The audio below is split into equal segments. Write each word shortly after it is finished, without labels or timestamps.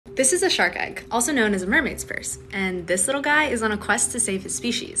This is a shark egg, also known as a mermaid's purse, and this little guy is on a quest to save his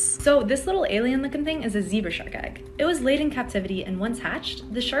species. So this little alien-looking thing is a zebra shark egg. It was laid in captivity, and once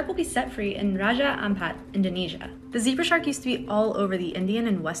hatched, the shark will be set free in Raja Ampat, Indonesia. The zebra shark used to be all over the Indian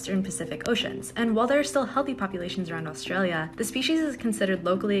and Western Pacific Oceans, and while there are still healthy populations around Australia, the species is considered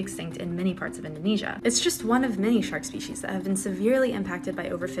locally extinct in many parts of Indonesia. It's just one of many shark species that have been severely impacted by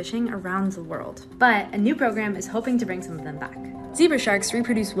overfishing around the world. But a new program is hoping to bring some of them back. Zebra sharks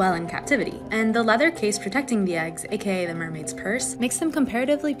reproduce well in captivity, and the leather case protecting the eggs, aka the mermaid's purse, makes them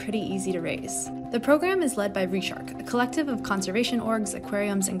comparatively pretty easy to raise. The program is led by Reshark, a collective of conservation orgs,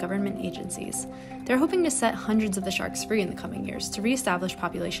 aquariums, and government agencies. They're hoping to set hundreds of the sharks free in the coming years to re-establish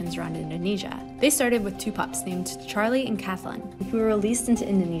populations around Indonesia. They started with 2 pups named Charlie and Kathleen, who were released into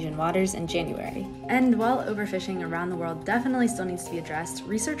Indonesian waters in January. And while overfishing around the world definitely still needs to be addressed,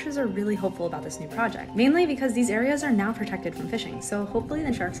 researchers are really hopeful about this new project, mainly because these areas are now protected from fishing, so hopefully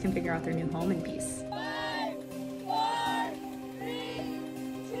the sharks can figure out their new home in peace.